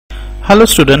Hello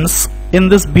students, in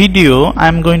this video I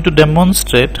am going to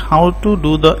demonstrate how to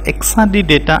do the XRD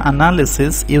data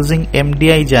analysis using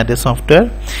MDI JADE software.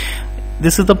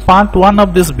 This is the part 1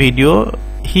 of this video.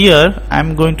 Here I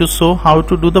am going to show how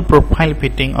to do the profile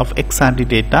fitting of XRD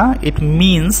data. It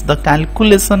means the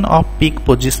calculation of peak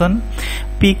position,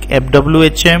 peak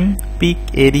FWHM, peak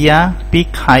area,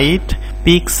 peak height,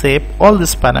 peak shape, all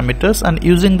these parameters, and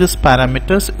using these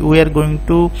parameters we are going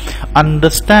to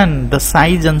understand the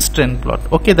size and strain plot.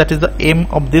 Okay, that is the aim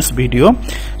of this video.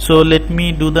 So let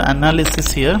me do the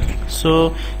analysis here.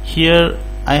 So here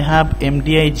I have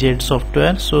MDI JADE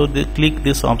software, so click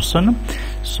this option.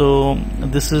 So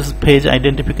this is page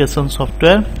identification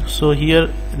software. So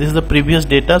here this is the previous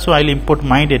data, so I'll import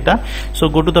my data. So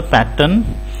go to the pattern,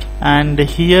 and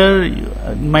here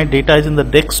my data is in the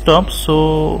desktop.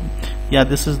 So yeah,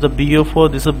 this is the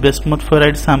BO4, this is a bismuth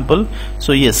ferrite sample.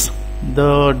 So yes,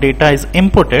 the data is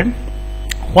imported.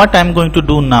 What I'm going to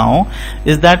do now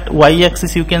is that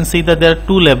y-axis you can see that there are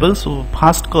two levels. So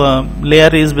first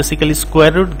layer is basically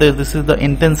square root. This is the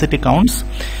intensity counts.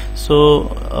 So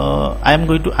I'm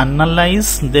going to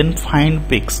analyze, then find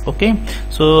peaks. Okay,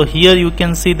 so here you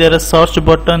can see there is search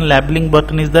button, labeling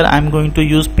button is there. I'm going to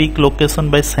use peak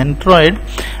location by centroid,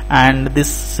 and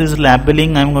this is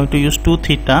labeling. I'm going to use 2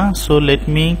 theta. So let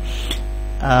me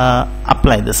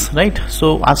apply this, right?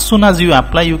 So as soon as you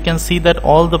apply, you can see that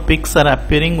all the peaks are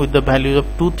appearing with the value of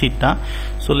 2 theta.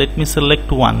 So let me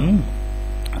select one.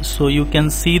 So you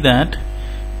can see that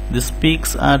these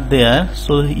peaks are there.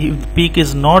 So if peak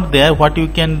is not there, what you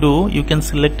can do, you can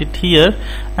select it here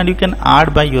and you can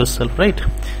add by yourself, right?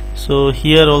 So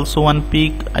here also one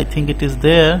peak, I think it is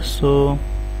there. So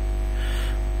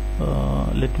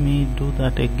let me do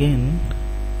that again.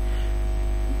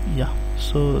 Yeah,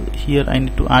 so here I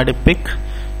need to add a peak.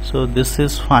 So this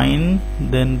is fine,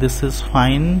 then this is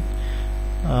fine,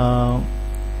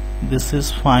 this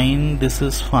is fine, this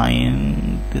is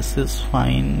fine, this is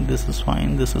fine, this is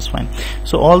fine, this is fine.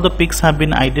 So all the peaks have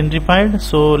been identified.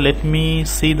 So let me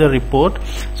see the report.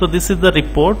 So this is the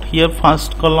report. Here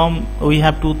first column we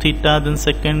have 2 theta, then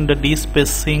second the D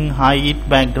spacing, height,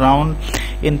 background,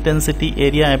 intensity,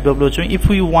 area, FWHM. If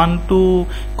we want to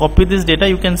copy this data,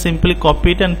 you can simply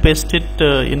copy it and paste it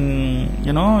in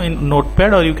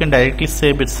Notepad, or you can directly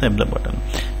save it, save the button.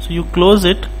 So you close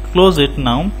it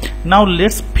now. Now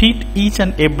let's fit each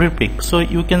and every peak. So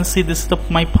you can see this is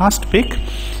my first peak.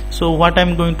 So what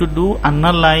I'm going to do,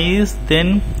 analyze,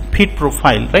 then fit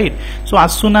profile, right? So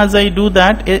as soon as I do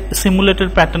that, a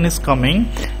simulated pattern is coming.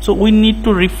 So we need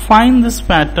to refine this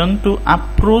pattern to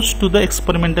approach to the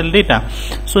experimental data.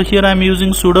 So here I'm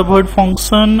using pseudo void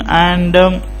function, and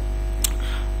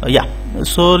yeah,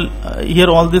 so here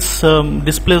all this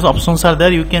displays options are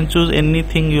there. You can choose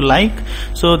anything you like.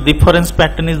 So difference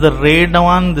pattern is the red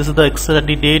one, this is the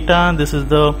XRD data, this is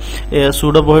the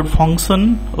pseudo void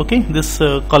function. Okay, this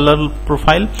color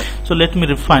profile. So let me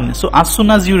refine. So as soon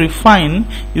as you refine,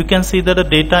 you can see that the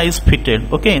data is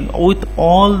fitted, okay, with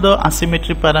all the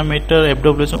asymmetry parameter,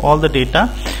 FWHM, all the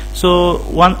data. So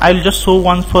one, I'll just show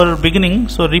one for beginning.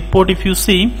 So report, if you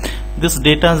see, these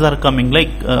datas are coming, like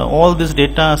all these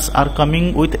datas are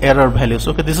coming with error values.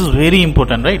 Okay, this is very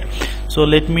important, right? So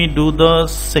let me do the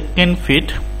second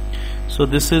fit. So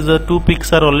this is the 2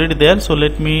 peaks are already there. So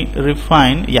let me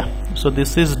refine. Yeah, so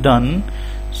this is done.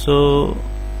 So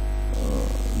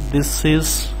this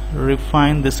is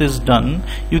refined, this is done.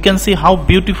 You can see how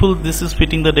beautiful this is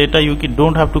fitting the data. You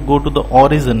don't have to go to the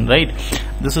origin, right?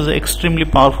 This is extremely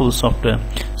powerful software.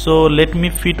 So let me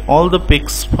fit all the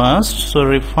peaks first. So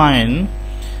refine.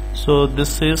 So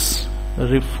this is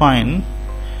refine,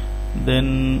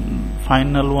 then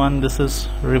final one, this is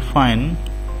refine,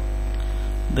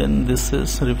 then this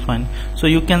is refine. So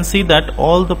you can see that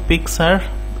all the peaks are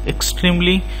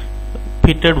extremely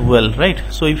fitted well, right?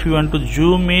 So if you want to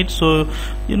zoom it, so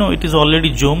it is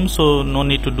already zoomed, so no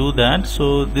need to do that.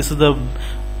 So this is the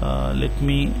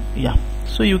yeah,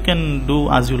 so you can do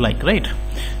as you like, right?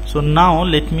 So now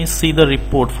let me see the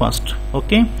report first.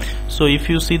 Okay, so if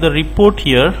you see the report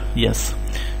here, yes,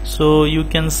 so you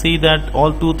can see that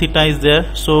all 2 theta is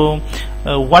there. So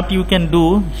what you can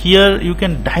do here, you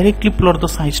can directly plot the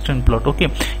size trend plot. Okay,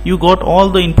 you got all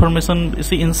the information. You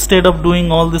see, instead of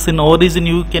doing all this in origin,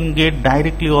 you can get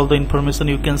directly all the information.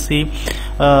 You can see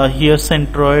here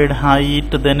centroid,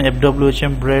 height, then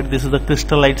FWHM breadth, this is the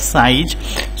crystallite size.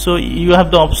 So you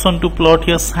have the option to plot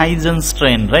here size and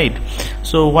strain, right?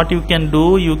 So what you can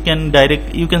do, you can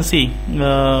see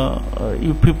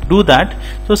if you do that,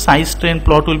 so size strain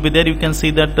plot will be there. You can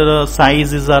see that the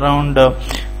size is around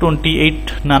 28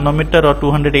 nanometer or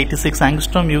 286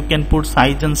 angstrom. You can put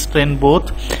size and strain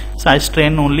both. so I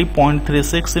strain only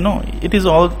 0.36. You know, it is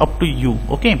all up to you.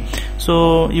 Okay,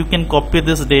 so you can copy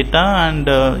this data,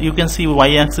 and you can see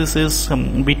y-axis is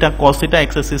beta cos theta,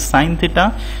 x-axis is sin theta.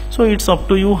 So it's up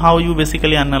to you how you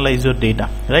basically analyze your data,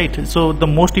 right? So the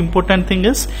most important thing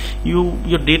is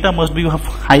your data must be of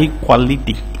high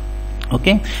quality.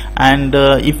 Okay, and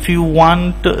if you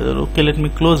want, okay, let me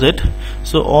close it.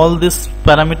 So all these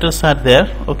parameters are there.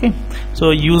 Okay,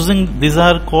 so using, these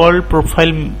are called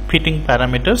profile fitting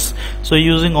parameters. So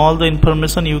using all the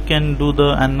information you can do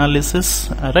the analysis,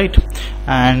 right?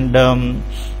 And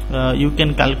you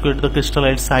can calculate the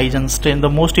crystallite size and strain. The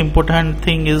most important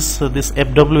thing is this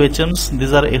FWHMs.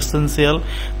 These are essential.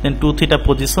 Then 2 theta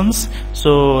positions.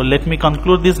 So let me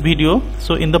conclude this video.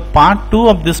 So in the part 2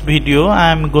 of this video,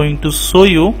 I am going to show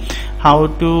you how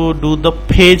to do the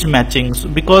page matchings,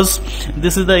 because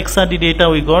this is the XRD data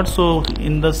we got. So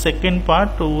in the second part,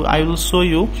 I will show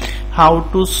you how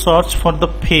to search for the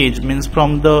page, means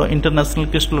from the International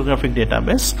Crystallographic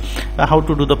Database, how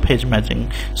to do the page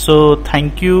matching. So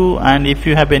thank you, and if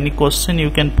you have any question, you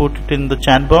can put it in the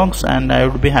chat box, and I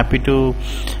would be happy to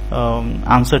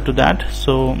answer to that.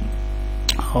 So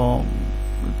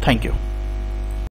thank you.